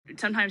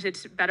Sometimes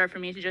it's better for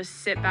me to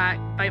just sit back,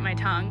 bite my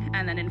tongue,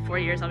 and then in 4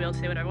 years I'll be able to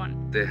say what I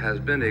want. There has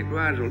been a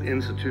gradual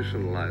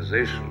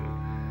institutionalization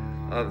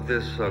of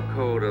this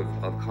code of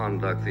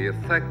conduct, the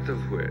effect of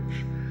which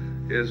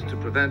is to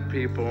prevent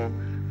people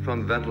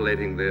from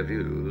ventilating their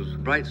views.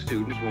 Bright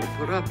students won't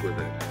put up with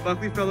it.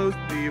 Buckley Fellows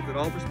believe that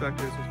all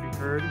perspectives must be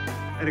heard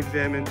and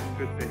examined in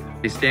good faith.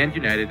 They stand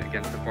united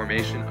against the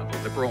formation of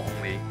a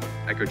liberal-only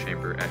echo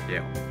chamber at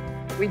Yale.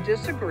 We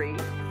disagree,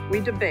 we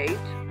debate,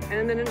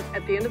 and then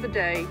at the end of the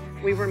day,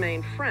 we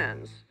remain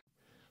friends.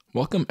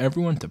 Welcome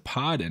everyone to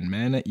Pod and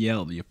Man at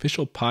Yale, the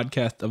official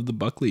podcast of the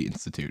Buckley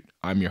Institute.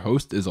 I'm your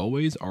host, as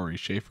always, Ari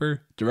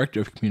Schaefer, Director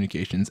of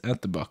Communications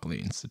at the Buckley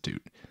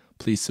Institute.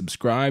 Please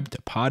subscribe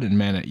to Pod and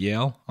Man at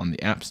Yale on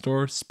the App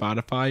Store,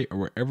 Spotify, or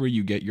wherever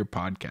you get your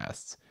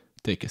podcasts.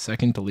 Take a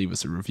second to leave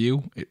us a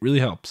review. It really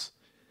helps.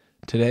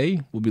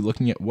 Today, we'll be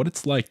looking at what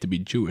it's like to be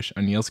Jewish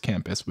on Yale's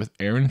campus with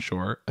Aaron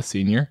Schorr, a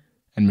senior,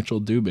 and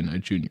Mitchell Dubin, a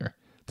junior.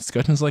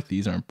 Discussions like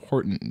these are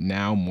important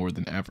now more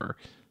than ever.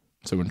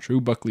 So in true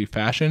Buckley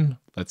fashion,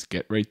 let's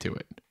get right to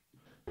it.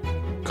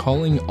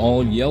 Calling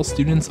all Yale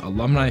students,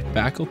 alumni,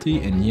 faculty,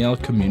 and Yale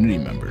community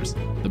members,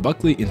 the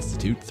Buckley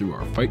Institute, through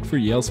our Fight for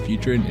Yale's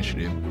Future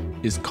initiative,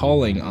 is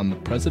calling on the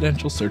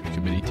Presidential Search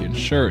Committee to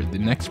ensure the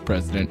next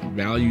president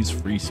values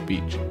free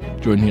speech.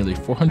 Join nearly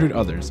 400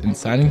 others in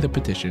signing the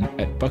petition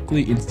at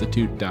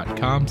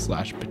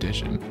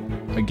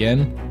buckleyinstitute.com/petition.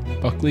 Again,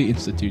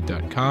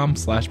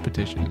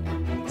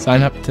 buckleyinstitute.com/petition.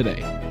 Sign up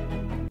today.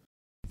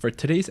 For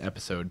today's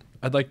episode,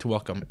 I'd like to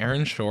welcome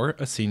Aaron Schorr,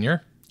 a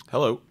senior.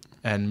 Hello.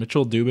 And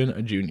Mitchell Dubin,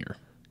 a junior.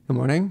 Good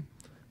morning.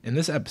 In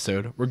this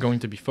episode, we're going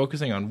to be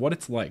focusing on what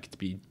it's like to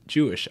be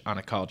Jewish on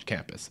a college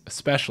campus,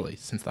 especially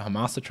since the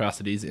Hamas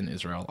atrocities in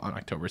Israel on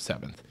October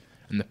 7th.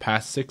 In the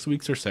past 6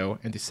 weeks or so,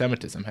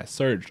 antisemitism has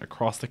surged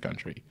across the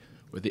country,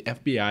 with the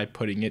FBI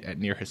putting it at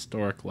near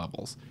historic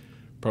levels.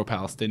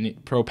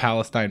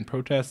 Pro-Palestine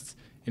protests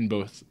in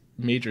both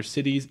major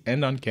cities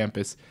and on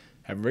campus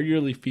have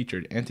regularly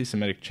featured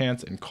anti-Semitic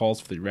chants and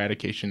calls for the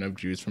eradication of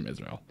Jews from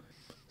Israel.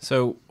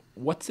 So,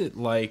 what's it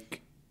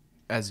like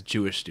as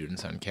Jewish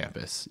students on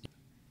campus?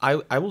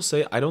 I will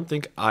say I don't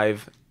think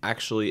I've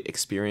actually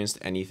experienced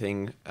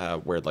anything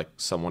where like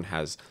someone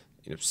has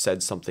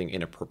said something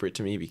inappropriate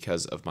to me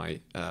because of my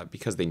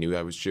because they knew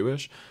I was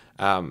Jewish.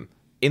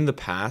 In the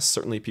past,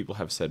 certainly people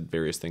have said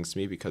various things to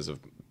me because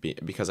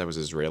I was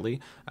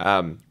Israeli.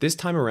 This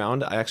time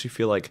around, I actually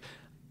feel like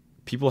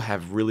people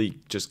have really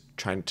just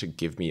trying to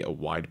give me a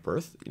wide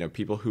berth.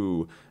 People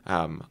who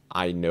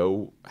I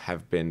know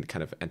have been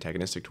kind of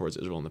antagonistic towards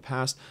Israel in the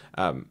past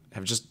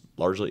have just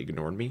largely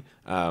ignored me,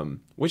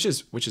 which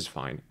is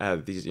fine.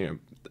 These are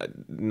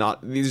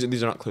not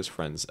close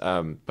friends,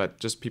 but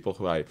just people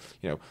who I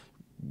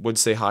would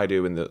say hi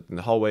to in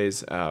the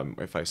hallways.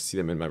 If I see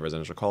them in my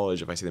residential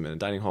college, if I see them in a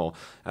dining hall,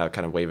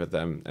 kind of wave at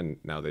them, and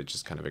now they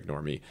just kind of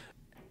ignore me.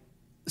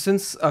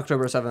 Since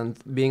October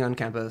 7th, being on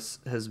campus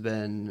has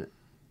been,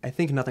 I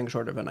think, nothing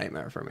short of a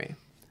nightmare for me.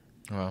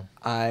 Wow.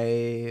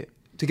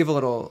 To give a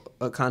little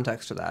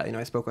context to that,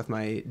 I spoke with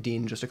my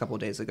dean just a couple of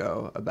days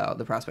ago about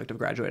the prospect of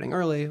graduating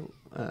early,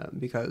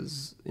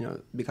 because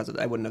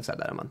I wouldn't have said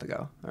that a month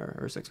ago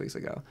or 6 weeks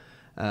ago.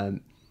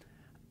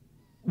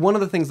 One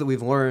of the things that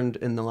we've learned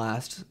in the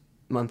last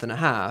month and a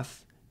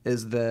half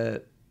is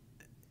that,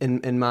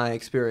 in my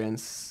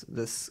experience,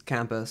 this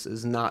campus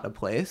is not a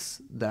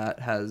place that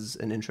has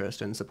an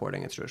interest in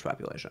supporting its Jewish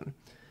population.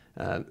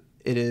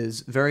 It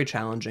is very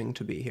challenging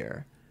to be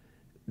here.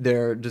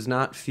 I do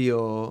not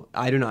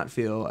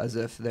feel as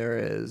if there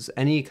is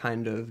any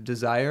kind of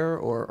desire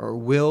or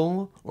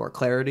will or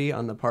clarity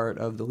on the part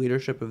of the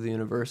leadership of the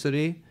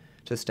university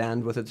to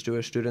stand with its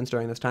Jewish students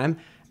during this time.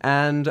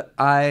 And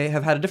I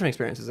have had different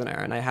experiences than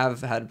Aaron. I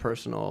have had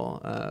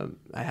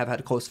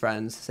close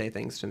friends say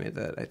things to me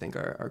that I think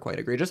are quite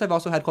egregious. I've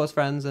also had close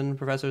friends and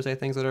professors say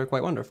things that are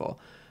quite wonderful.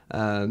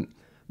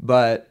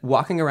 But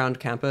walking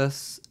around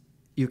campus,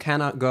 you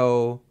cannot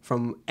go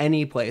from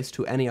any place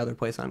to any other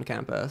place on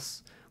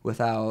campus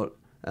without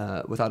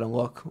a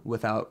look,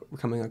 without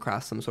coming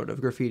across some sort of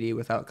graffiti,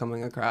 without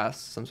coming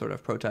across some sort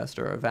of protest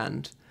or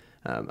event.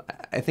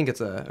 I think it's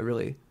a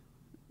really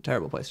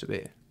terrible place to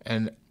be.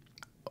 And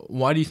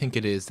why do you think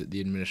it is that the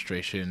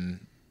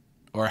administration,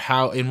 or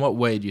in what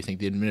way do you think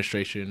the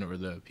administration or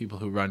the people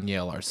who run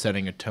Yale are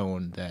setting a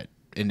tone that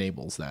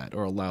enables that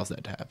or allows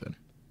that to happen?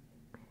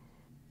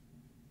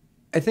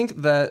 I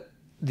think that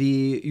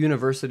the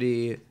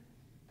university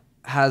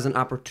has an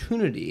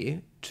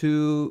opportunity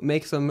to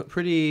make some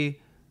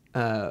pretty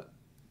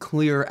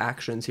clear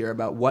actions here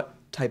about what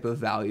type of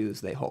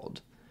values they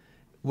hold.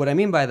 What I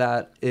mean by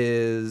that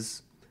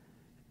is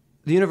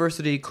the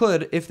university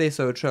could, if they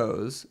so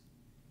chose,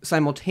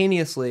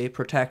 simultaneously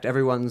protect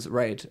everyone's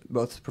right,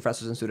 both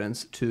professors and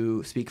students,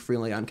 to speak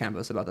freely on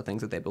campus about the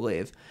things that they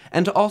believe,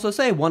 and to also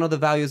say one of the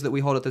values that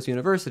we hold at this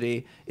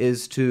university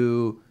is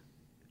to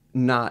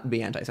not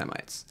be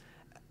anti-Semites.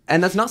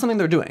 And that's not something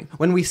they're doing.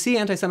 When we see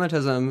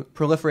anti-Semitism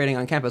proliferating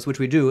on campus, which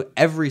we do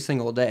every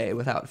single day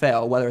without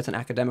fail, whether it's in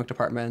academic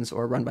departments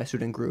or run by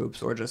student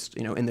groups or just,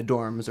 in the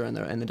dorms or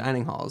in the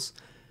dining halls,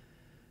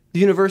 the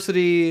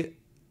university's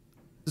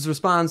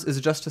response is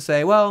just to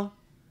say, well,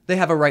 they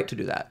have a right to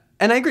do that.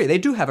 And I agree, they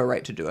do have a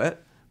right to do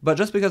it. But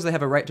just because they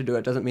have a right to do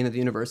it doesn't mean that the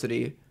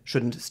university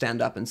shouldn't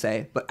stand up and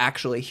say, but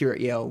actually here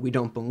at Yale, we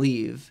don't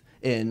believe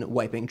in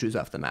wiping Jews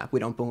off the map. We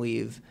don't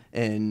believe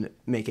in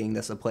making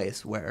this a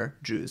place where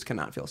Jews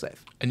cannot feel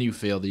safe. And you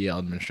feel the Yale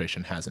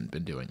administration hasn't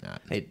been doing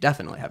that? They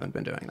definitely haven't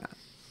been doing that.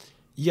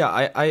 Yeah,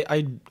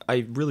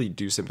 I really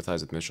do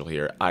sympathize with Mitchell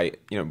here. I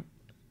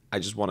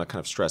just want to kind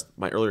of stress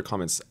my earlier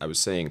comments. I was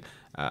saying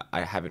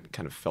I haven't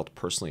kind of felt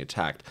personally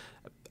attacked.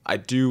 I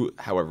do,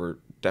 however,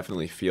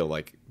 definitely feel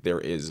like there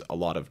is a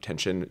lot of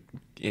tension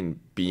in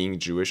being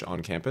Jewish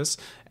on campus,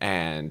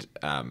 and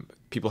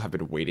people have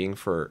been waiting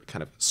for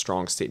kind of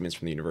strong statements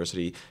from the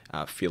university,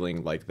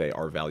 feeling like they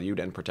are valued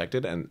and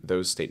protected, and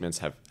those statements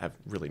have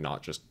really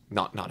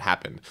not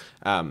happened.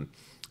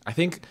 I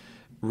think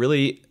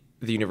really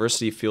the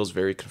university feels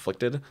very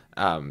conflicted.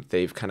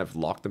 They've kind of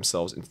locked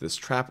themselves into this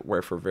trap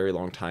where for a very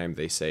long time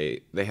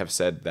they have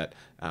said that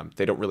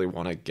they don't really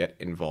want to get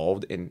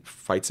involved in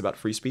fights about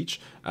free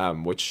speech,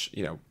 which,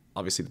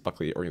 obviously the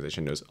Buckley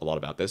organization knows a lot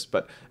about this,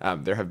 but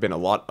there have been a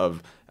lot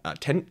of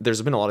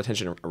there's been a lot of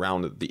tension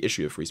around the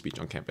issue of free speech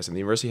on campus, and the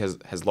university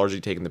has largely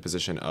taken the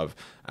position of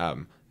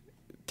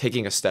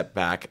taking a step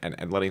back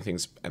and letting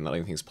things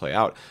play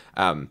out.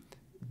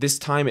 This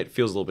time it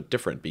feels a little bit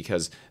different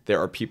because there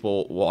are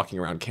people walking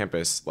around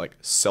campus like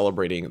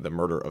celebrating the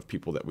murder of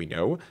people that we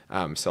know,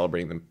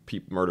 celebrating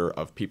the murder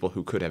of people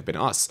who could have been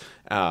us,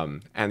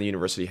 and the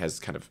university has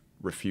kind of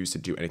refused to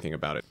do anything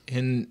about it.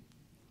 In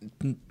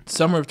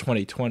summer of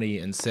 2020,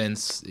 and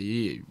since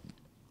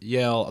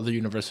Yale, other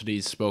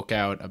universities spoke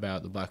out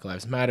about the Black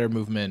Lives Matter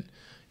movement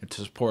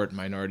to support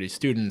minority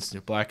students,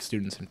 black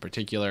students in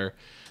particular.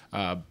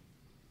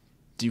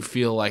 Do you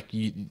feel like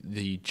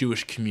the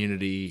Jewish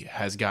community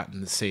has gotten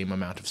the same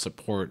amount of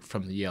support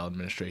from the Yale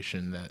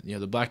administration that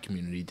the black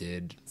community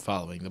did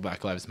following the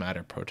Black Lives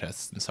Matter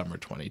protests in summer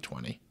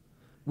 2020?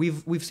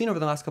 We've seen over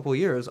the last couple of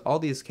years all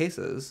these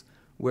cases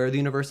where the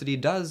university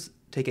does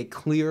take a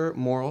clear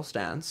moral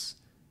stance,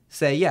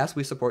 say, yes,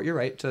 we support your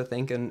right to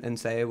think and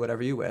say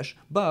whatever you wish,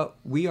 but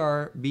we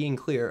are being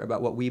clear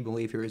about what we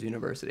believe here as a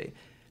university.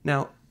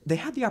 Now, they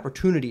had the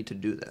opportunity to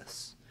do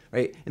this,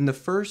 right? In the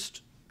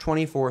first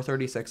 24,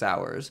 36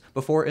 hours,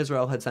 before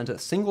Israel had sent a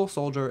single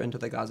soldier into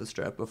the Gaza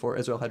Strip, before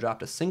Israel had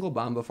dropped a single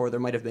bomb, before there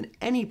might have been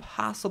any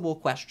possible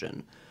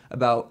question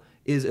about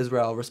is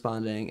Israel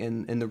responding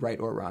in the right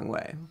or wrong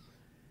way.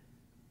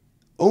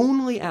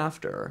 Only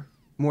after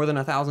more than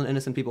 1,000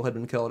 innocent people had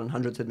been killed and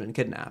hundreds had been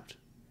kidnapped,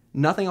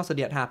 nothing else had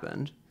yet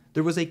happened,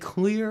 there was a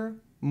clear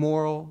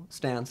moral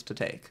stance to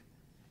take.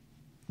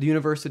 The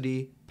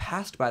university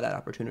passed by that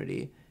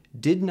opportunity,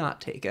 did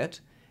not take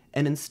it,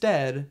 and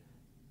instead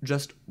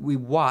we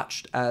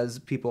watched as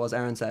people, as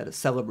Aaron said,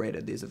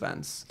 celebrated these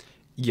events.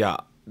 Yeah,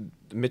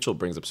 Mitchell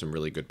brings up some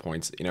really good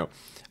points.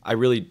 I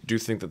really do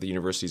think that the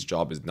university's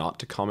job is not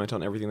to comment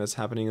on everything that's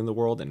happening in the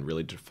world and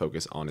really to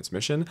focus on its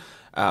mission.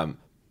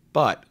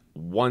 But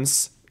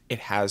once it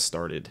has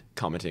started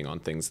commenting on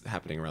things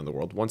happening around the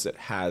world, once it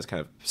has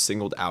kind of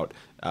singled out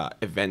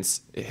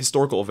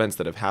historical events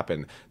that have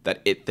happened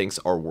that it thinks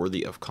are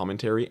worthy of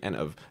commentary and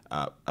of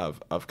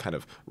kind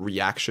of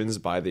reactions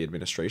by the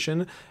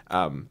administration,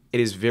 it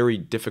is very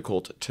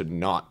difficult to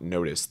not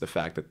notice the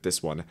fact that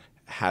this one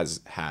has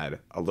had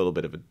a little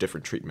bit of a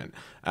different treatment,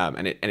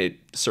 and it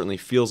certainly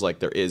feels like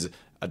there is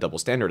a double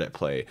standard at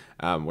play,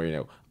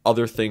 where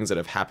other things that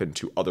have happened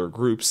to other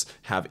groups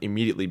have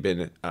immediately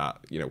been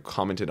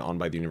commented on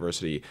by the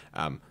university.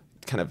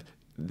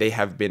 They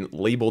have been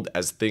labeled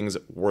as things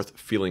worth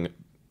feeling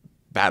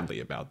badly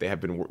about. They have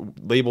been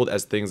labeled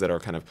as things that are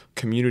kind of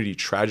community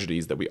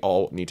tragedies that we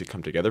all need to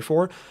come together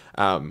for.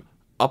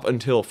 Up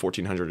until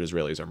 1,400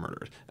 Israelis are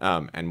murdered,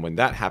 and when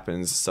that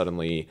happens,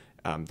 suddenly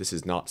this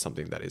is not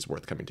something that is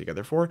worth coming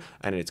together for,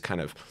 and it's kind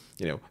of,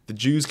 the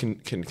Jews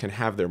can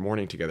have their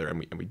mourning together,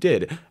 and we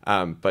did,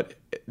 but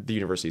the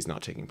university is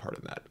not taking part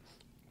in that.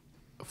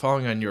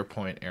 Following on your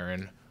point,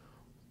 Aaron,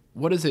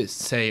 what does it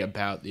say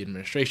about the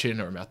administration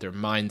or about their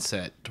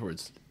mindset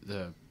towards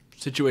the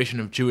situation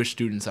of Jewish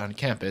students on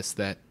campus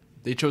that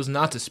they chose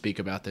not to speak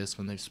about this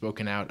when they've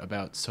spoken out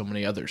about so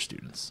many other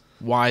students?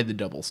 Why the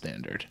double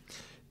standard?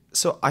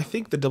 So I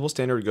think the double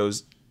standard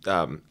goes,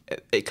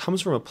 it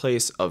comes from a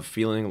place of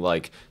feeling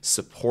like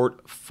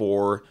support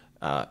for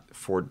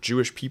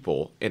Jewish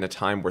people in a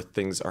time where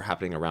things are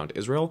happening around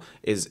Israel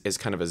is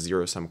kind of a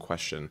zero-sum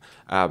question,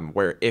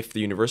 where if the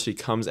university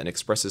comes and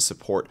expresses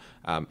support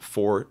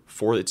for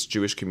its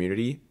Jewish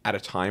community at a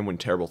time when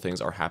terrible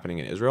things are happening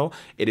in Israel,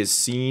 it is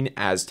seen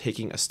as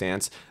taking a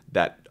stance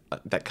that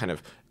kind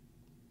of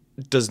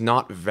does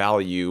not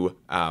value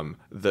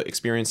the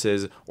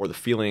experiences or the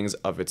feelings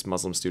of its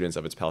Muslim students,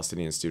 of its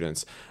Palestinian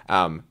students,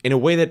 in a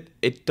way that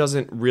it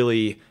doesn't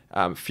really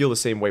feel the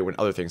same way when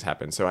other things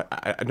happen. So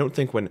I don't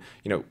think when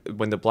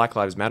the Black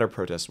Lives Matter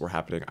protests were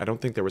happening, I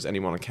don't think there was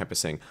anyone on campus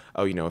saying,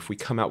 oh, if we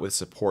come out with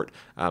support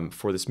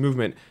for this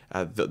movement,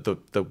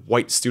 the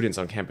white students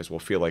on campus will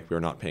feel like we're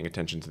not paying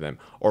attention to them.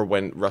 Or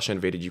when Russia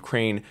invaded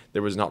Ukraine,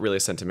 there was not really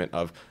a sentiment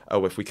of,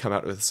 oh, if we come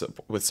out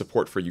with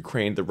support for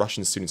Ukraine, the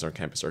Russian students on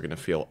campus are going to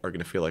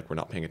feel like we're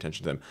not paying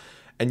attention to them.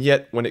 And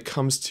yet, when it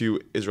comes to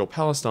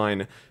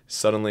Israel-Palestine,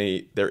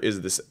 suddenly there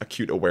is this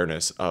acute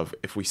awareness of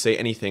if we say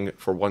anything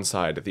for one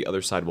side, the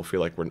other side will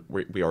feel like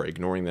we are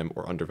ignoring them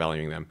or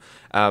undervaluing them.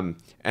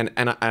 And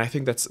I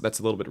think that's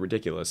a little bit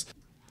ridiculous.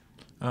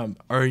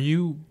 Are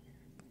you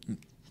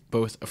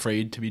both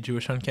afraid to be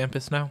Jewish on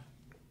campus now?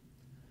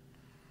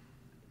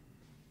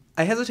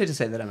 I hesitate to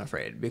say that I'm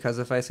afraid, because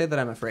if I say that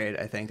I'm afraid,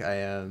 I think I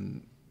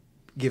am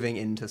giving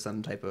in to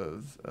some type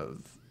of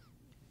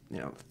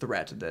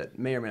threat that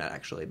may or may not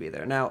actually be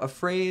there. Now,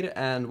 afraid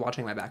and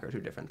watching my back are two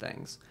different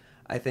things.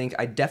 I think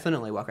I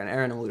definitely walk around,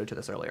 Aaron alluded to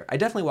this earlier, I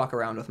definitely walk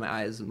around with my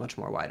eyes much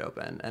more wide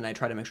open, and I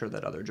try to make sure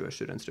that other Jewish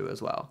students do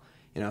as well.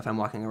 If I'm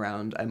walking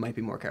around, I might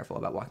be more careful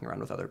about walking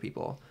around with other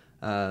people.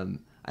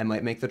 I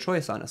might make the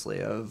choice,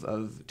 honestly,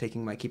 of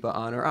taking my kippah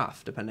on or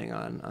off, depending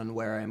on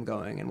where I'm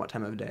going and what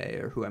time of day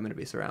or who I'm going to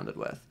be surrounded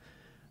with.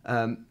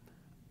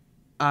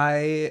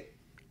 I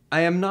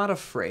am not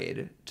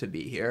afraid to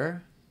be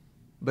here,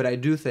 but I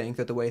do think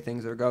that the way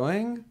things are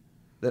going,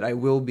 that I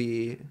will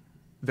be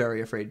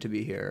very afraid to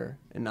be here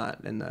and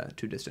not in the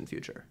too distant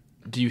future.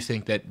 Do you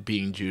think that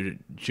being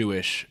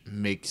Jewish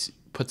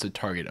puts a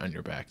target on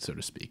your back, so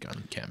to speak,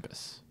 on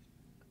campus?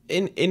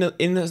 In a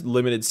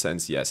limited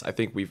sense, yes. I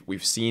think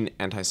we've seen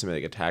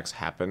anti-Semitic attacks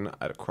happen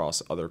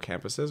across other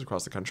campuses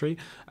across the country,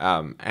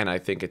 and I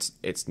think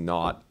it's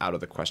not out of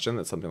the question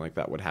that something like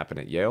that would happen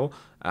at Yale.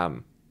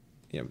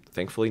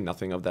 Thankfully,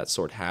 nothing of that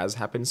sort has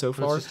happened so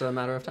far. It's just a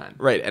matter of time,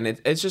 right? And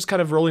it's just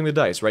kind of rolling the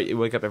dice, right? You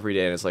wake up every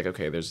day and it's like,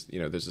 okay,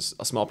 there's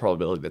a small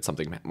probability that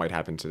something might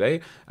happen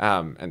today,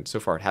 and so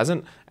far it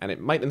hasn't, and it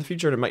might in the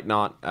future, and it might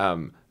not.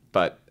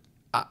 But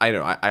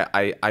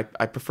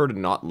I prefer to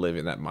not live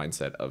in that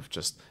mindset of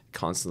just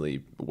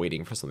constantly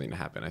waiting for something to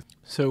happen.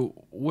 So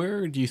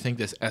where do you think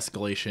this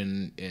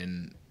escalation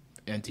in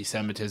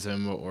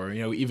anti-Semitism or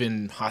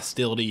even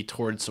hostility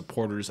towards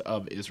supporters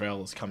of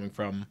Israel is coming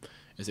from?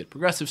 Is it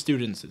progressive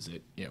students? Is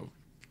it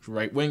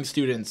right-wing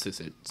students? Is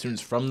it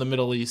students from the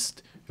Middle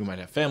East who might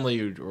have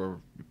family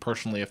or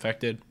personally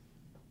affected?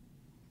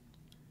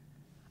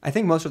 I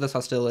think most of this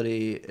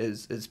hostility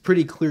is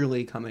pretty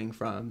clearly coming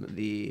from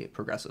the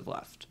progressive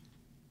left.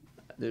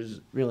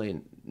 There's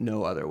really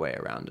no other way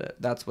around it.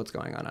 That's what's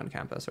going on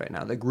campus right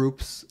now. The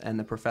groups and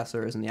the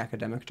professors and the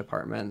academic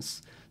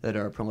departments that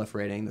are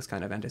proliferating this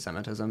kind of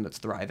anti-Semitism that's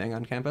thriving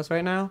on campus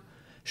right now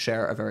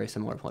share a very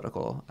similar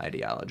political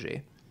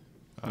ideology.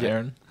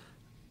 Aaron?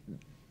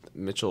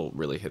 Mitchell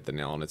really hit the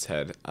nail on its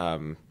head.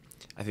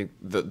 I think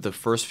the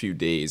first few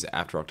days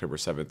after October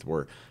 7th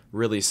were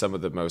really some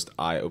of the most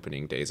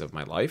eye-opening days of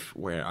my life,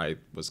 where I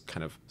was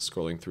kind of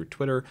scrolling through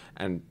Twitter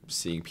and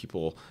seeing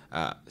people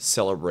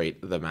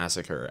celebrate the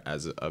massacre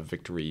as a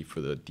victory for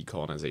the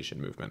decolonization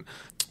movement,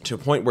 to a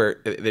point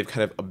where they've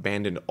kind of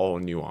abandoned all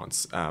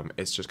nuance.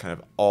 It's just kind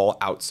of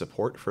all-out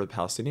support for the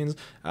Palestinians,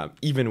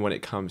 even when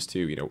it comes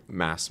to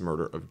mass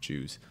murder of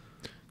Jews.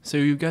 So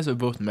you guys have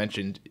both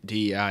mentioned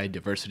DEI,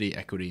 diversity,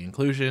 equity,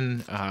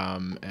 inclusion,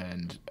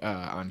 and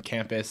on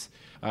campus.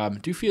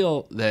 Do you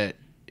feel that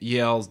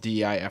Yale's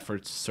DEI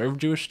efforts serve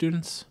Jewish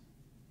students?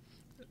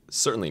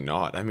 Certainly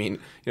not. I mean,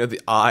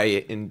 the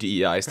I in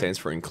DEI stands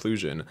for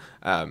inclusion.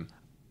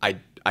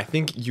 I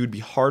think you'd be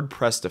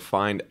hard-pressed to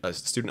find a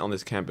student on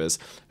this campus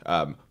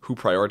who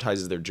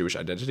prioritizes their Jewish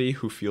identity,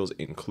 who feels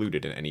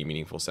included in any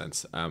meaningful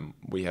sense.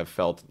 We have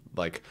felt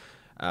like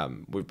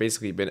we've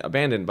basically been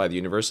abandoned by the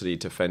university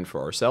to fend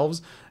for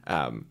ourselves.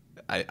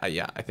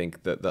 I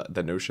think that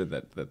the notion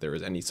that there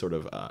is any sort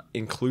of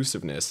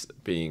inclusiveness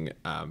being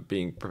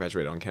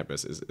perpetuated on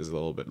campus is a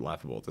little bit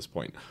laughable at this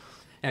point.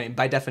 I mean,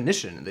 by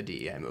definition, the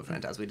DEI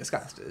movement, as we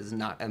discussed, is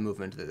not a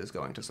movement that is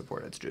going to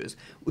support its Jews.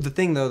 The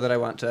thing, though, that I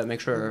want to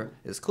make sure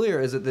is clear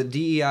is that the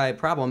DEI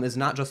problem is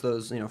not just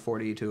those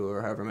 42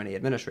 or however many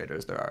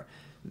administrators there are.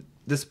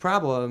 This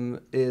problem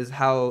is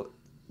how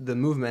the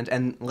movement,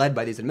 and led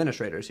by these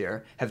administrators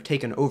here, have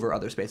taken over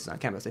other spaces on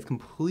campus. They've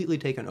completely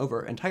taken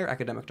over entire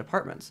academic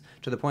departments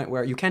to the point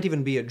where you can't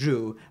even be a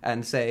Jew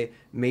and, say,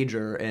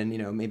 major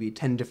in maybe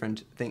 10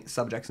 different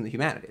subjects in the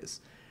humanities.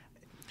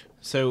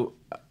 So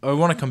I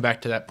want to come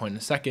back to that point in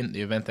a second,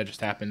 the event that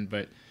just happened,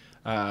 but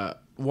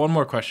one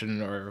more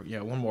question or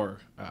one more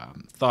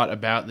thought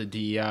about the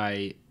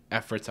DEI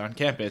efforts on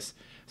campus.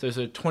 So there's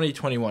a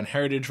 2021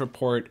 Heritage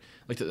Report,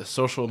 looked at the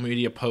social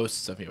media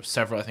posts of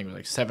several, I think it was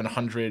like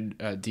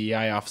 700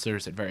 DEI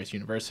officers at various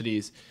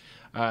universities.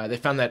 They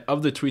found that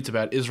of the tweets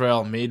about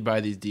Israel made by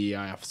these DEI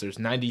officers,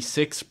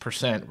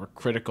 96% were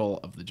critical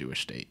of the Jewish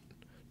state.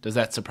 Does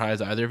that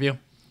surprise either of you?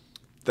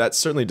 That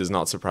certainly does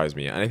not surprise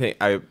me. And I think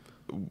I've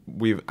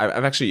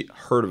actually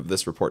heard of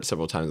this report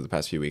several times in the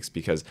past few weeks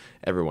because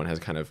everyone has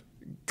kind of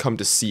come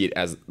to see it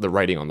as the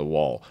writing on the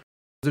wall.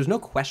 There's no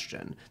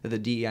question that the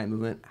DEI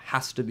movement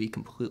has to be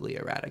completely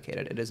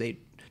eradicated. It is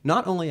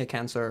not only a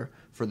cancer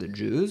for the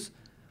Jews,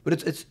 but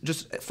it's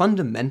just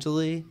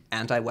fundamentally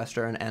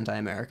anti-Western,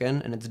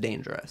 anti-American, and it's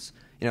dangerous.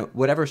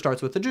 Whatever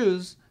starts with the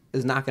Jews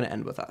is not going to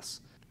end with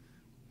us.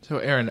 So,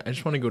 Aaron, I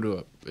just want to go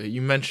to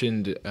you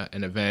mentioned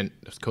an event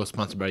that was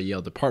co-sponsored by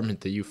Yale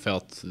Department that you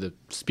felt the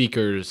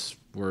speakers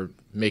were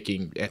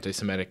making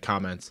anti-Semitic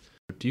comments.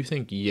 Do you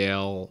think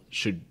Yale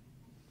should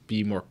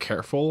be more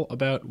careful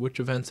about which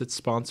events it's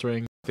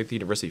sponsoring? I think the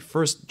university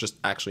first just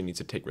actually needs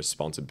to take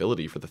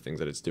responsibility for the things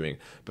that it's doing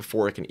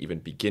before it can even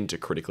begin to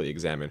critically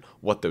examine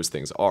what those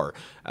things are.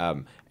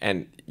 I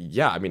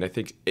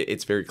think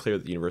it's very clear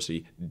that the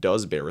university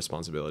does bear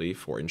responsibility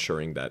for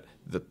ensuring that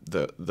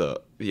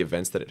the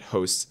events that it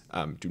hosts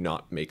do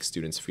not make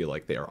students feel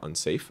like they are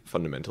unsafe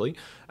fundamentally.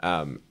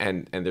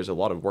 And there's a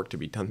lot of work to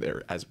be done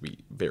there, as we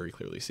very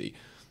clearly see.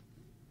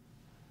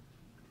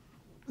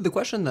 The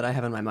question that I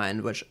have in my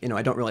mind, which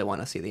I don't really want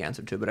to see the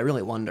answer to, but I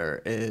really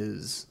wonder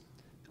is,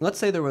 let's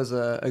say there was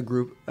a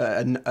group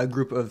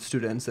of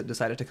students that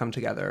decided to come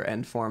together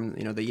and form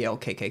the Yale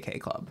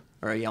KKK club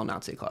or a Yale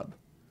Nazi club,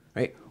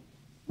 right?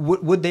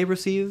 Would they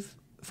receive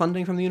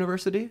funding from the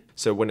university?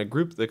 So when the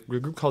group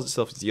calls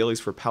itself Yale's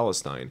for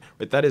Palestine,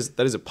 right? That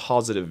is a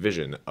positive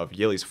vision of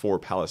Yale's for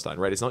Palestine,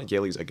 right? It's not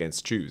Yale's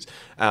against Jews,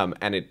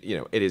 and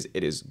it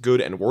is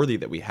good and worthy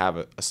that we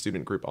have a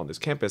student group on this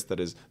campus that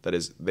is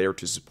there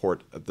to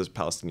support the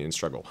Palestinian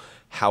struggle.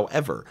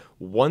 However,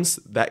 once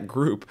that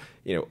group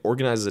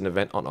organizes an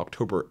event on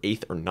October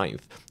 8th or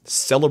 9th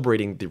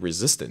celebrating the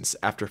resistance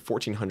after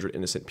 1,400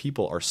 innocent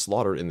people are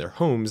slaughtered in their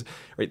homes,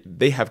 right?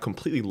 They have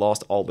completely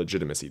lost all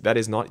legitimacy. That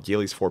is not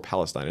Yale's for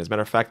Palestine. As a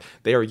matter of fact,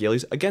 they are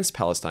Yale's against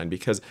Palestine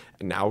because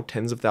now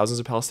tens of thousands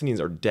of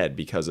Palestinians are dead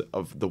because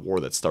of the war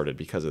that started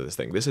because of this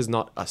thing. This is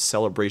not a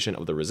celebration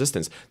of the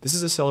resistance. This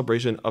is a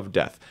celebration of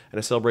death and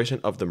a celebration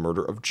of the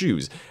murder of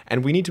Jews.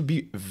 And we need to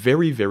be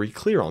very, very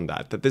clear on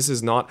that this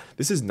is not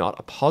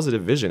a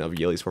positive vision of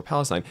Yale's for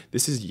Palestine.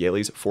 This is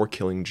Yale's for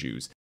killing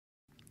Jews.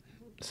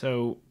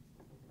 So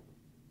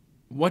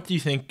what do you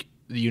think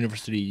the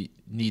university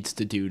needs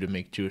to do to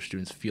make Jewish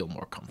students feel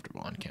more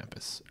comfortable on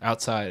campus?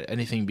 Outside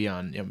anything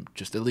beyond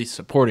just at least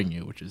supporting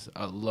you, which is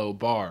a low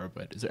bar,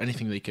 but is there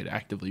anything they could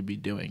actively be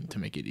doing to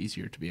make it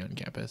easier to be on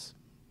campus?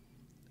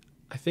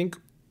 I think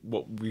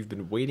what we've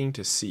been waiting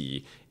to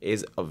see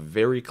is a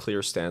very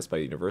clear stance by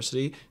the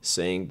university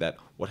saying that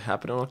what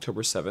happened on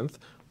October 7th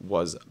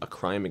was a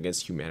crime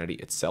against humanity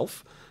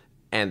itself,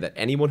 and that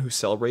anyone who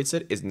celebrates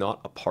it is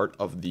not a part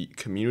of the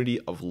community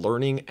of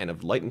learning and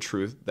of light and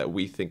truth that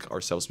we think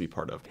ourselves to be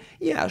part of.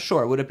 Yeah,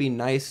 sure. Would it be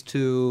nice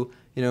to,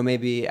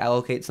 maybe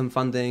allocate some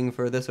funding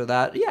for this or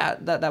that? Yeah,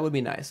 that would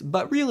be nice.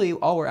 But really,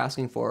 all we're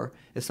asking for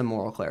is some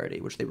moral clarity,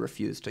 which they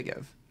refuse to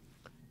give.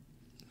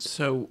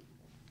 So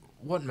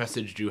what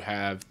message do you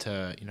have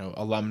to,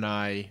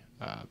 alumni,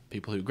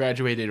 people who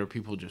graduated, or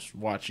people who just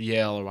watch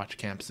Yale or watch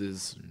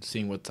campuses and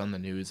seeing what's on the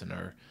news and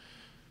are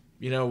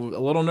a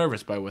little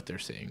nervous by what they're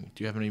seeing?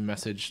 Do you have any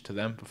message to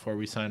them before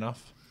we sign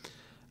off?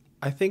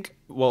 I think,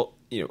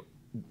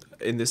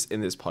 in this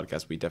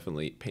podcast, we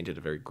definitely painted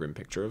a very grim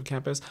picture of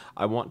campus.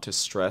 I want to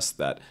stress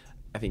that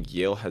I think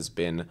Yale has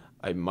been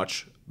a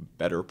much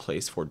better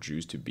place for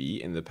Jews to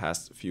be in the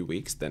past few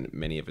weeks than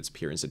many of its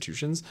peer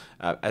institutions.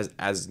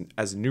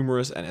 As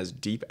numerous and as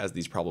deep as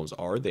these problems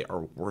are, they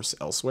are worse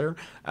elsewhere.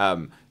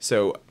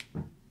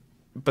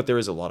 But there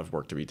is a lot of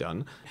work to be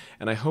done,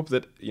 and I hope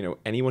that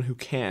anyone who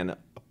can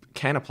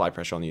apply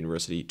pressure on the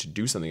university to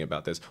do something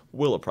about this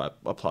will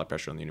apply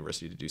pressure on the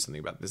university to do something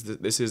about this.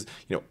 This is,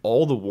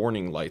 all the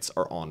warning lights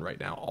are on right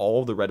now.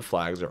 All the red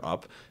flags are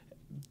up.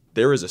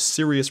 There is a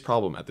serious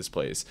problem at this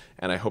place,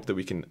 and I hope that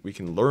we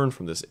can learn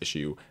from this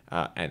issue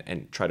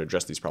and try to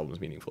address these problems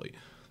meaningfully.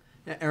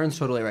 Aaron's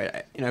totally right.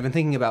 I've been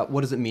thinking about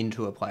what does it mean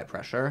to apply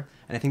pressure,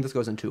 and I think this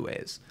goes in two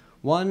ways.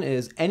 One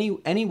is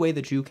any way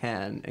that you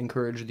can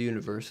encourage the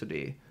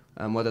university,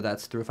 whether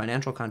that's through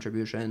financial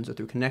contributions or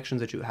through connections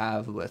that you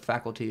have with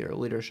faculty or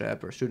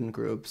leadership or student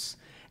groups,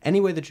 any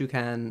way that you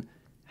can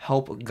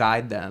help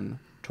guide them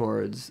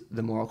towards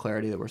the moral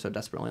clarity that we're so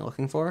desperately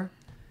looking for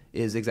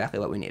is exactly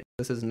what we need.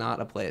 This is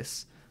not a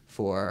place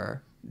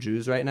for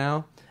Jews right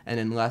now, and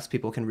unless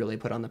people can really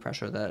put on the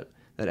pressure that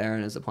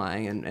Aaron is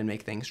applying and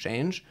make things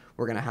change,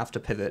 we're going to have to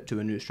pivot to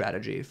a new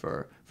strategy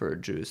for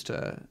Jews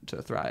to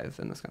thrive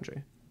in this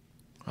country.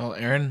 Well,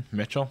 Aaron,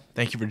 Mitchell,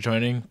 thank you for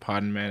joining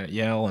Pod and Man at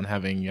Yale and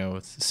having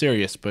a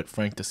serious but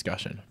frank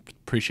discussion.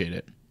 Appreciate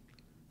it.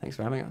 Thanks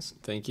for having us.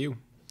 Thank you.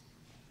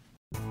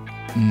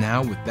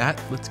 Now with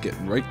that, let's get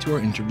right to our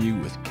interview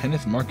with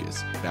Kenneth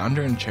Marcus,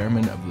 founder and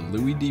chairman of the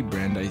Louis D.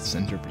 Brandeis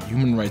Center for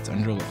Human Rights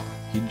Under Law.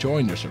 He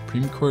joined our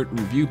Supreme Court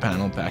review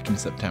panel back in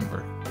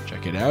September.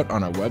 Check it out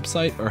on our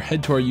website or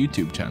head to our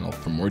YouTube channel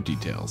for more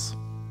details.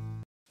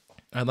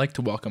 I'd like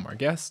to welcome our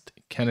guest,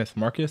 Kenneth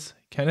Marcus.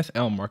 Kenneth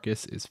L.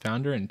 Marcus is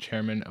founder and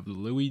chairman of the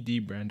Louis D.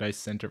 Brandeis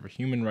Center for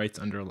Human Rights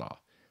Under Law,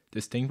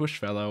 Distinguished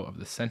Fellow of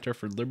the Center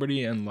for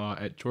Liberty and Law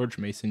at George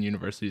Mason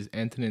University's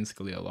Antonin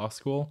Scalia Law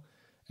School,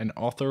 and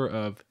author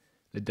of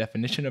The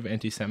Definition of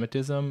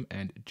Antisemitism,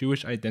 and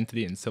Jewish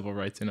Identity and Civil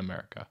Rights in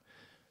America.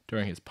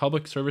 During his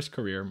public service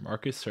career,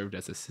 Marcus served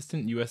as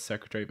Assistant U.S.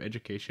 Secretary of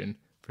Education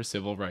for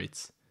Civil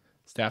Rights,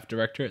 Staff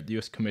Director at the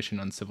U.S. Commission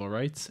on Civil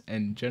Rights,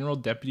 and General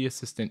Deputy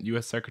Assistant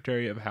U.S.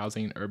 Secretary of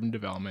Housing and Urban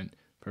Development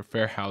for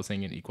Fair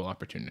Housing and Equal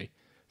Opportunity.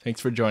 Thanks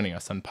for joining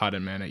us on Pod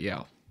and Man at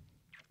Yale.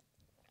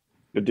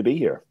 Good to be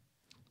here.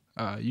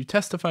 You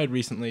testified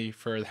recently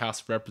for the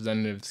House of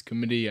Representatives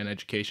Committee on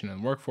Education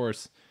and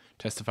Workforce,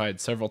 testified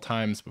several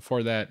times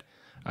before that.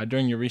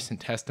 During your recent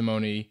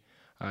testimony,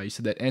 you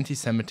said that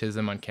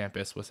anti-Semitism on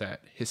campus was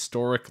at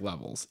historic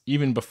levels,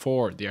 even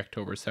before the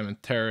October 7th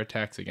terror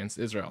attacks against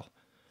Israel.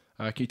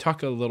 Can you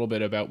talk a little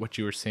bit about what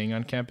you were seeing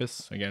on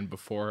campus, again,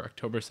 before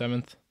October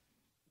 7th?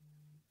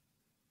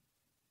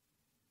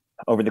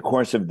 Over the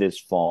course of this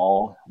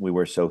fall, we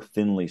were so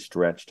thinly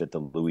stretched at the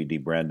Louis D.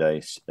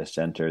 Brandeis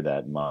Center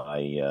that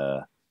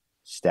my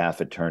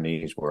staff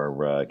attorneys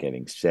were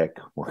getting sick,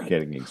 were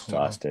getting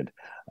exhausted.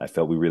 I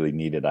felt we really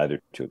needed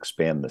either to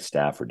expand the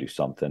staff or do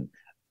something.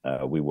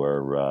 We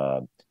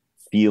were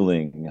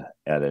feeling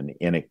at an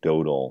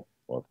anecdotal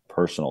or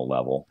personal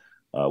level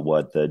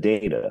what the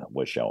data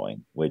was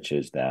showing, which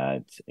is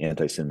that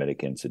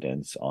anti-Semitic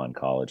incidents on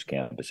college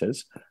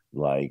campuses,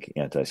 like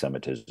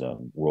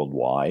anti-Semitism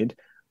worldwide,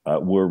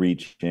 were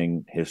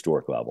reaching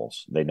historic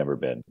levels. They'd never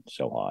been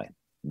so high.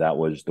 That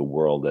was the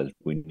world as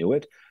we knew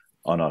it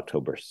on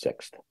October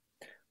 6th.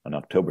 On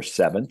October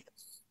 7th,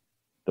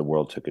 the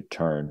world took a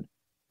turn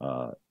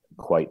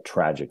quite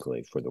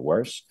tragically for the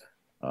worse.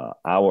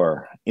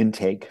 Our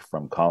intake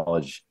from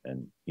college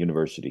and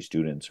university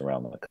students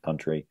around the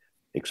country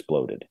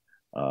exploded.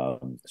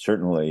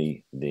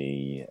 Certainly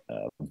the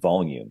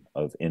volume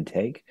of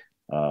intake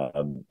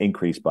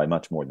increased by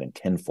much more than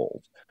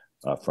tenfold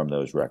from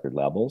those record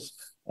levels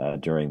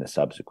during the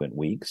subsequent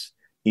weeks,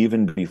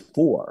 even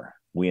before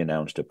we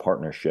announced a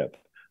partnership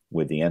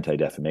with the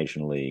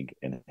Anti-Defamation League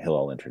and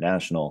Hillel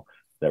International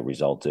that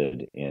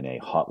resulted in a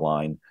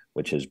hotline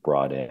which has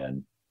brought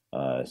in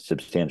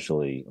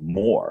substantially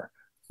more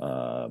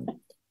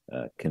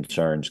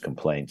concerns,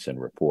 complaints, and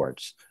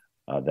reports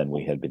than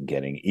we had been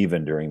getting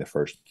even during the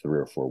first 3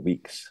 or 4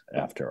 weeks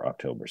after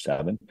October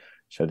 7th.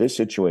 So this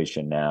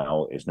situation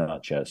now is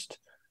not just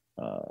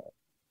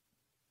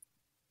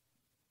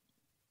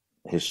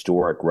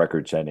historic,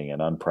 record-setting,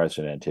 and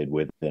unprecedented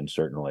within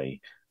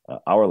certainly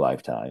our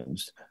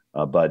lifetimes,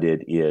 but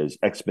it is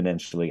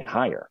exponentially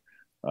higher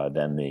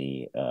than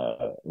the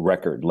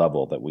record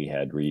level that we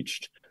had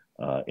reached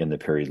in the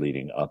period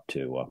leading up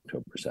to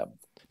October 7th.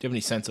 Do you have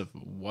any sense of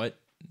what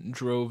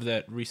drove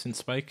that recent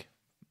spike?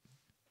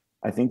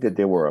 I think that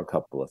there were a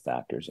couple of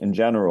factors. In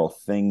general,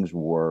 things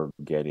were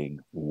getting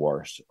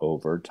worse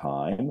over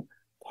time,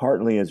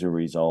 partly as a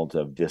result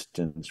of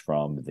distance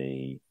from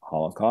the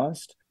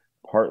Holocaust,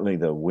 partly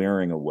the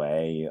wearing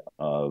away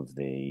of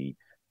the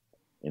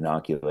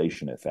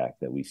inoculation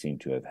effect that we seem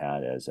to have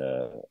had as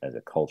a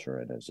culture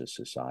and as a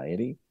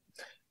society.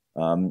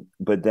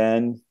 But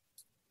then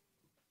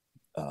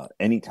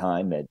any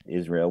time that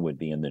Israel would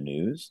be in the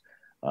news,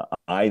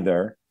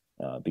 either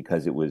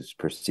because it was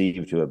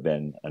perceived to have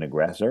been an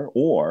aggressor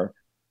or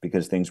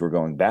because things were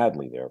going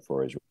badly there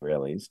for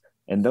Israelis.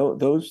 And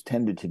those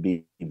tended to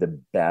be the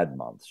bad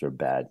months or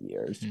bad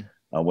years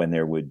when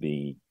there would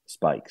be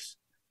spikes.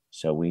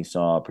 So we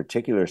saw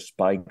particular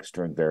spikes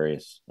during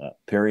various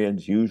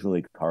periods,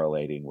 usually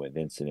correlating with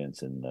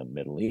incidents in the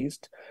Middle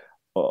East,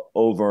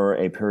 over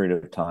a period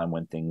of time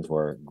when things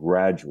were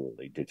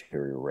gradually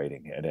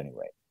deteriorating at any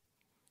rate.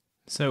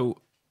 So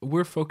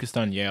we're focused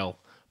on Yale,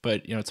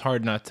 but it's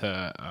hard not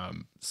to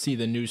see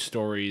the news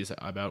stories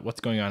about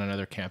what's going on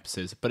other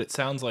campuses. But it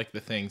sounds like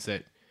the things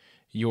that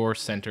your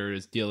center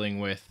is dealing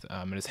with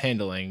and is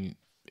handling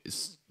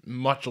is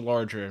much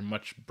larger and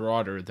much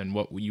broader than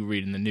what you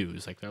read in the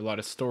news. Like, there are a lot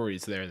of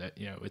stories there that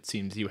it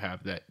seems you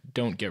have that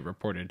don't get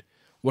reported.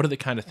 What are the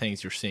kind of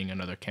things you're seeing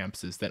on other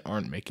campuses that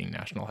aren't making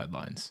national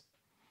headlines?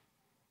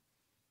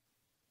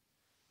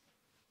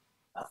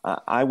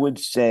 I would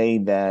say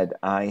that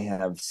I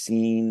have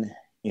seen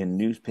in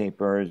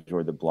newspapers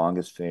or the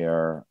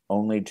blogosphere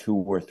only 2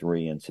 or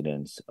 3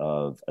 incidents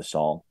of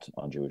assault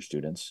on Jewish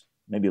students,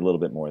 maybe a little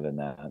bit more than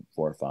that,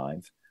 4 or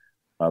 5.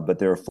 But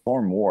there are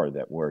far more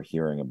that we're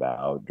hearing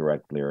about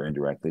directly or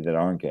indirectly that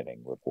aren't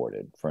getting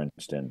reported. For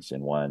instance,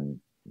 in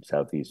one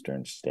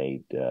southeastern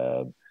state,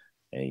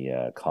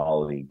 a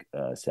colleague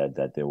said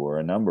that there were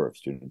a number of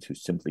students who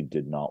simply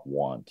did not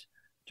want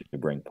to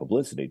bring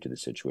publicity to the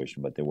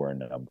situation, but there were a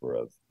number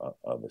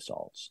of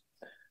assaults.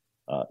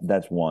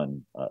 That's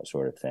one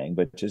sort of thing.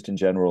 But just in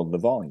general, the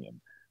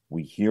volume.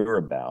 We hear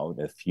about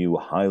a few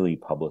highly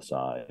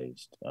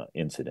publicized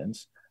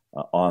incidents,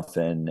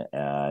 often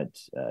at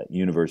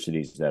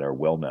universities that are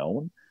well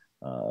known,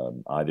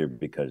 either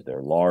because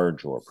they're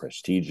large or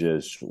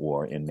prestigious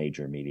or in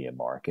major media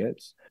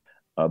markets.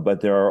 But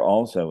there are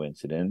also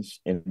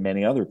incidents in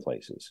many other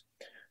places.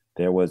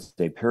 There was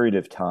a period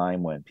of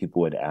time when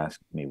people would ask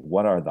me,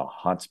 what are the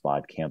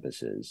hotspot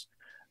campuses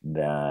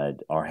that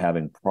are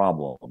having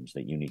problems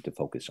that you need to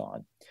focus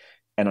on?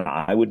 And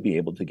I would be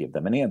able to give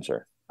them an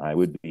answer. I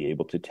would be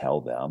able to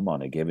tell them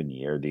on a given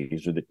year,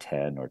 these are the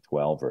 10 or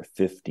 12 or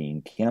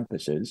 15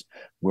 campuses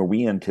where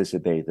we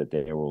anticipate that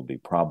there will be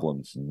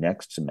problems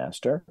next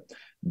semester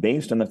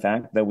based on the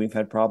fact that we've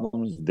had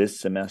problems this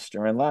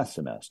semester and last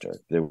semester.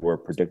 There were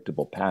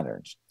predictable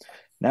patterns.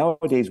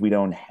 Nowadays, we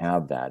don't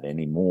have that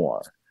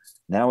anymore.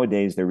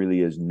 Nowadays, there really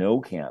is no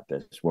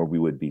campus where we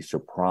would be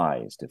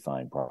surprised to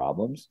find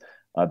problems.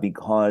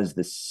 Because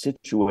the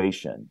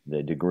situation,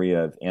 the degree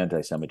of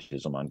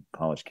anti-Semitism on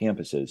college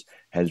campuses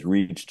has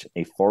reached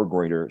a far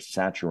greater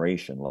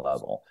saturation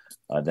level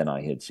than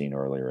I had seen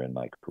earlier in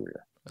my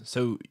career.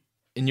 So,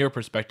 in your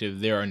perspective,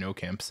 there are no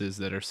campuses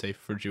that are safe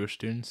for Jewish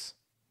students?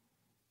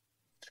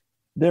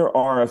 There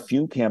are a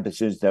few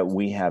campuses that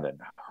we haven't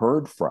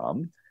heard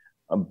from,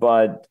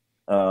 but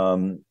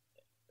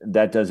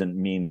that doesn't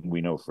mean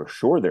we know for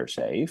sure they're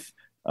safe.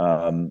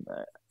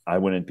 I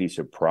wouldn't be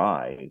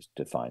surprised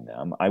to find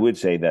them. I would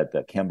say that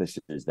the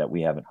campuses that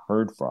we haven't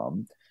heard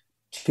from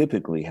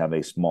typically have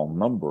a small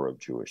number of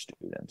Jewish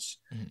students.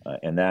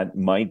 And that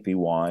might be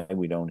why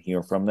we don't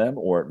hear from them,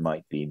 or it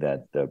might be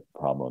that the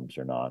problems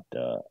are not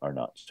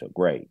so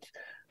great.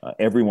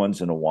 Every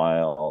once in a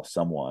while,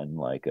 someone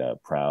like a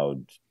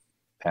proud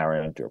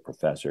parent or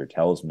professor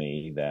tells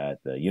me that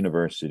the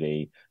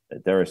university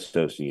that they're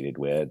associated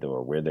with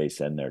or where they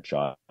send their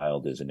child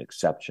is an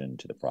exception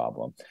to the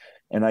problem.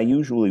 And I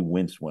usually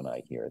wince when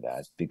I hear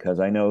that, because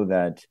I know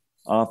that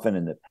often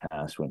in the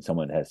past when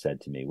someone has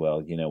said to me,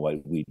 well, you know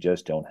what, we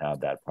just don't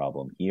have that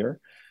problem here,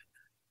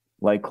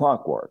 like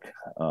clockwork,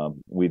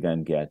 we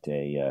then get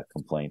a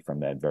complaint from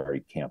that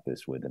very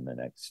campus within the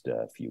next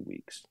few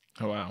weeks.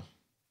 Oh,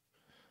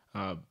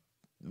 wow.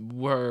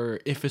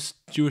 If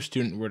a Jewish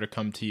student were to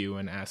come to you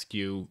and ask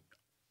you,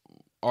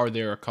 are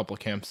there a couple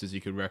campuses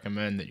you could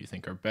recommend that you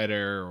think are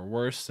better or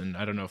worse? And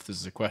I don't know if this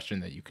is a question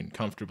that you can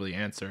comfortably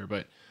answer,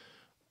 but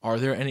are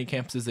there any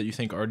campuses that you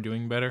think are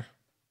doing better,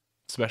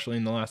 especially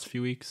in the last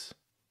few weeks?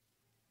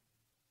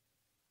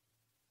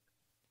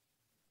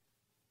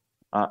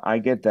 I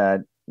get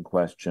that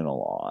question a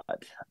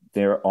lot.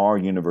 There are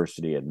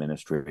university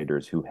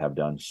administrators who have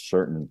done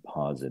certain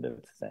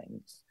positive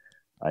things.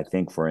 I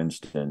think, for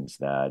instance,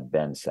 that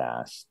Ben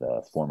Sasse,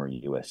 the former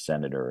U.S.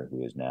 Senator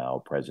who is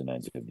now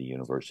president of the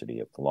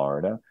University of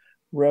Florida,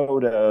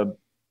 wrote a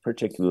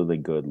particularly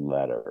good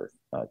letter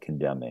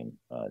condemning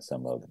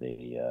some of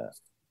the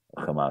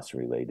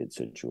Hamas-related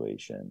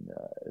situation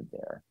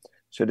there.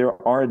 So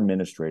there are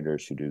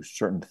administrators who do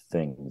certain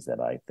things that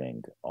I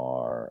think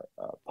are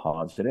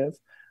positive.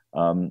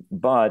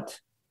 But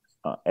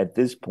at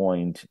this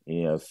point,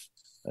 if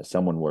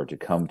someone were to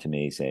come to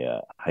me, say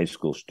a high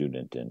school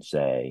student, and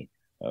say,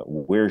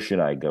 where should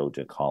I go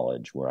to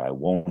college where I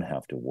won't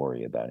have to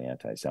worry about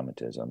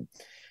anti-Semitism?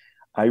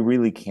 I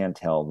really can't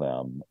tell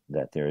them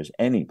that there is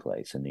any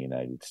place in the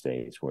United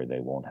States where they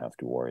won't have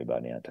to worry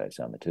about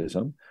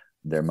anti-Semitism.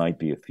 There might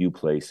be a few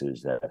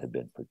places that have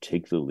been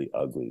particularly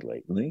ugly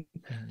lately,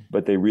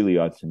 but they really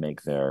ought to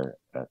make their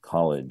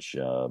college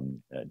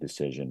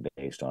decision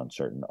based on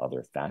certain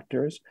other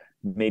factors,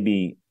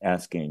 maybe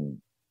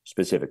asking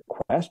specific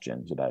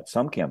questions about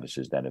some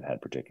campuses that have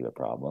had particular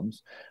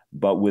problems,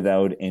 but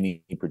without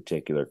any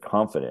particular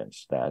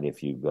confidence that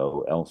if you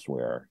go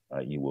elsewhere,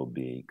 you will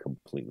be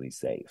completely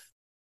safe.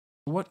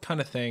 What kind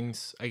of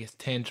things, I guess,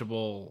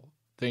 tangible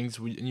things,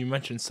 and you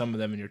mentioned some of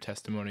them in your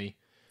testimony,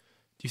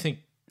 do you think,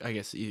 I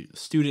guess,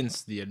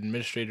 students, the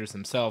administrators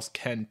themselves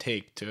can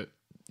take to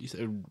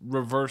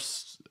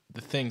reverse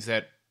the things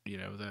that,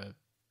 the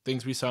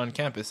things we saw on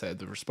campus,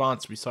 the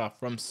response we saw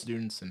from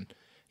students, and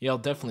Yale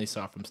definitely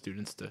saw from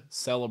students, to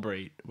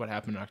celebrate what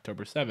happened on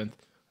October 7th?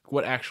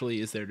 What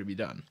actually is there to be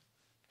done?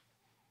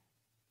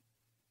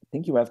 I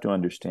think you have to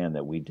understand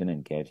that we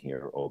didn't get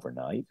here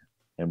overnight,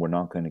 and we're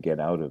not going to get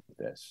out of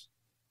this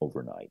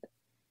overnight.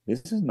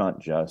 This is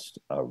not just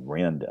a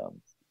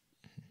random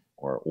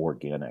or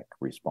organic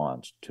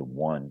response to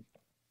one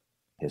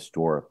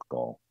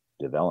historical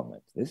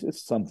development. This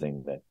is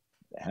something that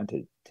had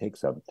to take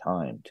some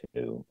time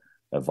to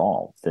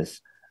evolve.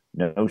 This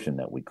notion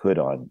that we could,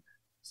 on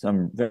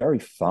some very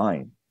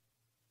fine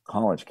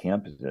college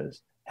campuses,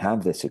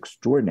 have this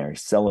extraordinary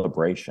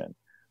celebration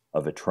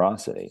of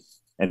atrocity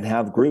and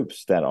have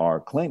groups that are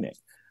claiming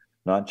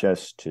not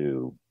just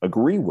to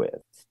agree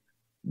with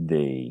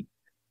the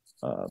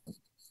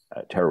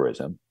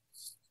terrorism,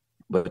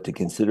 but to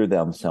consider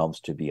themselves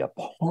to be a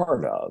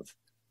part of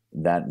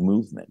that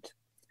movement.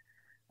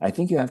 I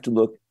think you have to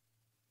look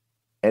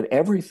at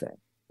everything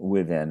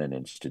within an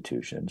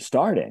institution,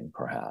 starting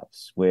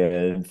perhaps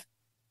with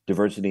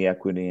diversity,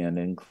 equity, and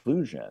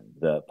inclusion,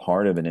 the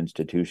part of an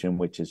institution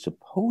which is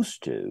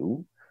supposed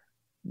to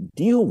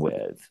deal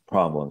with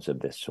problems of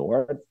this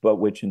sort, but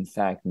which in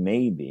fact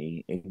may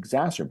be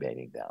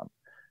exacerbating them.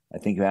 I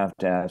think you have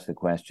to ask the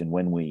question,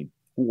 when we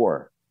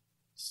pour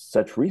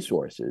such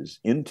resources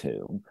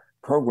into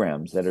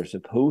programs that are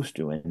supposed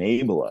to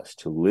enable us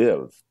to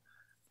live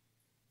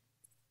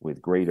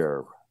with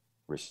greater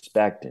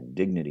respect and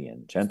dignity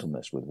and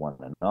gentleness with one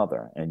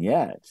another, and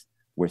yet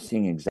we're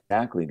seeing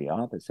exactly the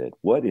opposite.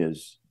 What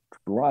is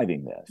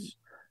driving this.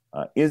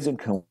 Isn't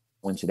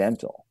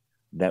coincidental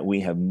that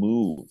we have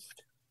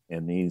moved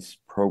in these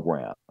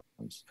programs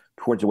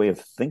towards a way of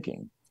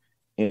thinking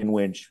in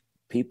which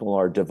people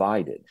are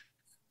divided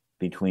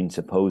between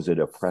supposed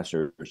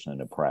oppressors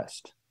and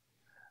oppressed,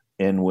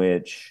 in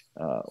which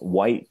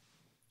white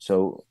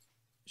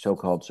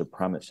so-called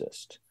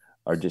supremacists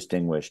are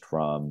distinguished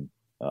from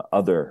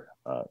other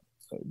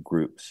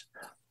groups,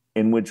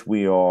 in which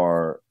we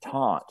are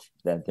taught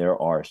that there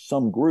are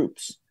some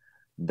groups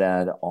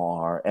that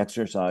are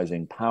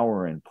exercising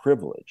power and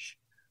privilege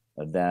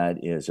that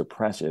is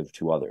oppressive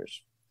to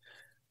others.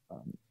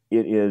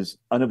 It is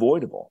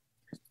unavoidable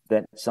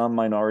that some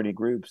minority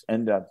groups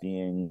end up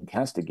being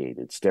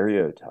castigated,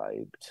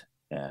 stereotyped,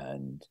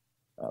 and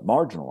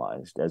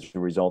marginalized as a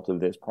result of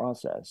this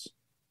process.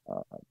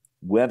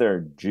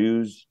 Whether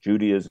Jews,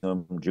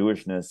 Judaism,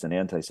 Jewishness, and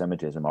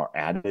anti-Semitism are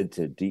added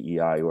to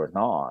DEI or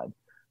not,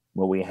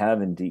 what we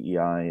have in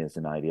DEI is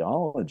an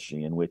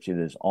ideology in which it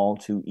is all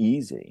too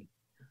easy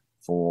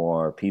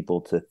for people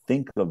to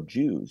think of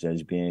Jews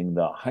as being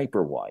the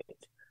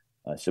hyper-white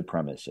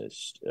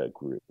supremacist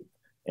group.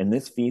 And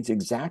this feeds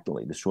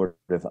exactly the sort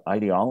of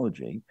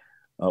ideology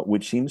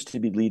which seems to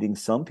be leading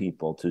some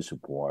people to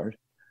support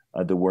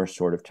the worst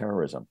sort of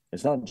terrorism.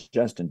 It's not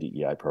just in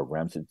DEI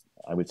programs.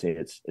 I would say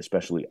it's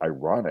especially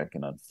ironic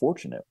and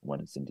unfortunate when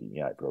it's in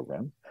DEI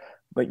programs,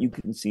 but you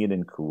can see it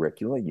in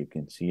curricula, you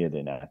can see it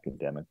in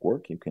academic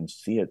work, you can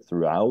see it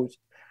throughout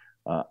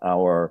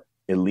our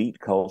elite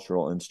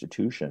cultural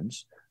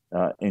institutions,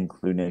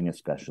 including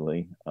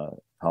especially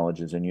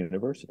colleges and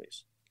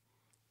universities.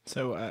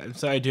 So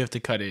I do have to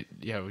cut it.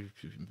 Yeah, we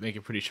make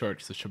it pretty short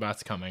because the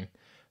Shabbat's coming.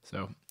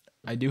 So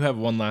I do have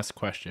one last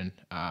question.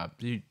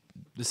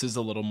 This is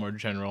a little more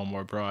general,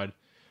 more broad.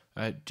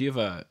 Do you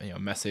have a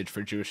message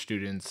for Jewish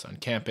students on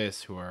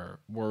campus who are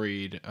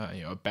worried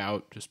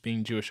about just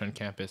being Jewish on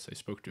campus? I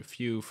spoke to a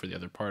few for the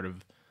other part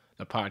of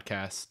the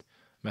podcast.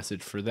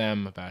 Message for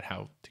them about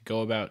how to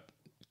go about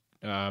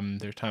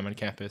their time on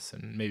campus,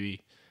 and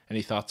maybe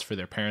any thoughts for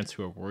their parents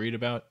who are worried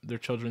about their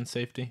children's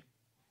safety?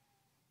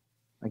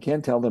 I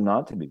can't tell them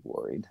not to be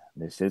worried.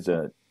 This is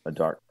a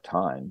dark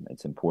time.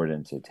 It's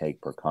important to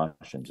take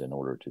precautions in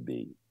order to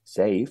be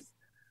safe.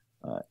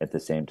 At the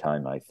same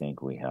time, I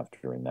think we have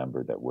to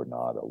remember that we're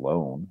not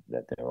alone,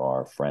 that there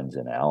are friends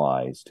and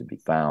allies to be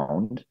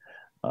found,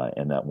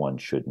 and that one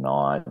should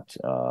not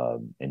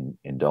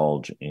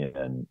indulge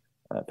in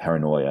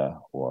paranoia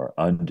or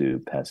undue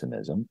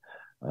pessimism.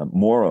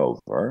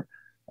 Moreover,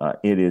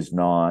 it is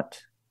not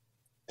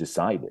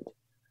decided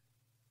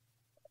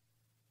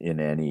in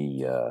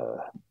any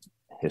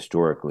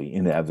historically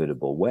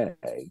inevitable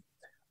way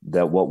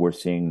that what we're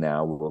seeing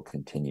now will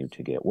continue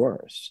to get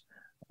worse.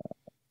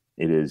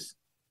 It is,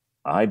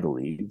 I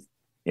believe,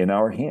 in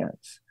our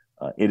hands.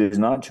 It is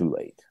not too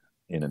late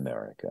in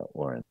America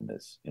or in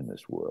this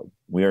world.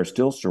 We are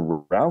still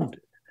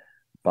surrounded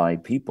by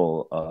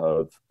people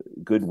of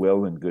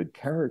goodwill and good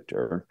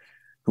character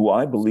who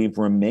I believe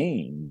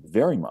remain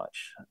very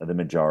much the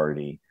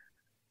majority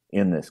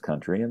in this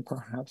country and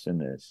perhaps in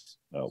this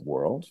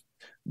world.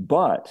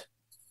 But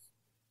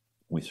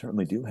we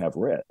certainly do have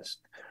risk.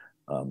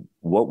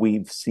 What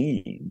we've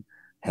seen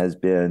has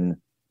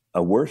been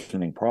a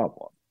worsening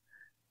problem,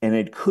 and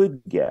it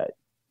could get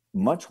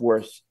much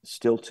worse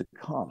still to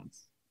come.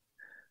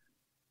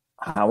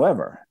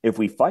 However, if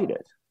we fight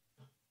it,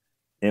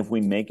 if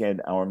we make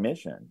it our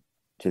mission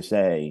to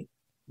say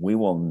we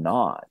will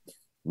not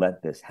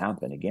let this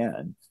happen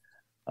again,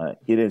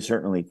 it is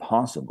certainly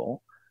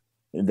possible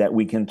that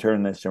we can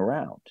turn this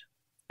around.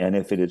 And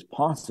if it is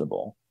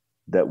possible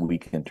that we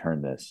can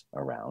turn this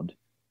around,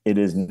 it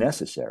is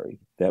necessary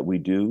that we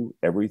do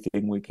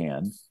everything we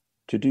can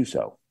to do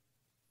so.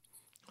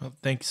 Well,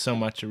 thanks so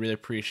much. I really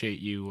appreciate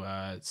you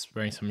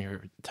spending some of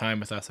your time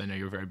with us. I know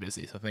you're very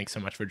busy, so thanks so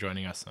much for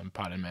joining us on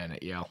Pod and Man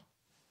at Yale.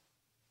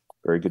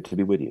 Very good to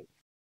be with you.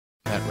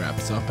 That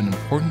wraps up an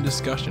important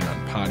discussion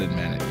on Pod and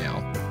Man at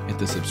Yale. Hit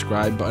the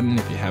subscribe button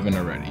if you haven't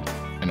already.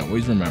 And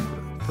always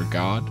remember, for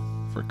God,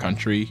 for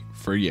country,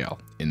 for Yale,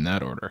 in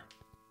that order.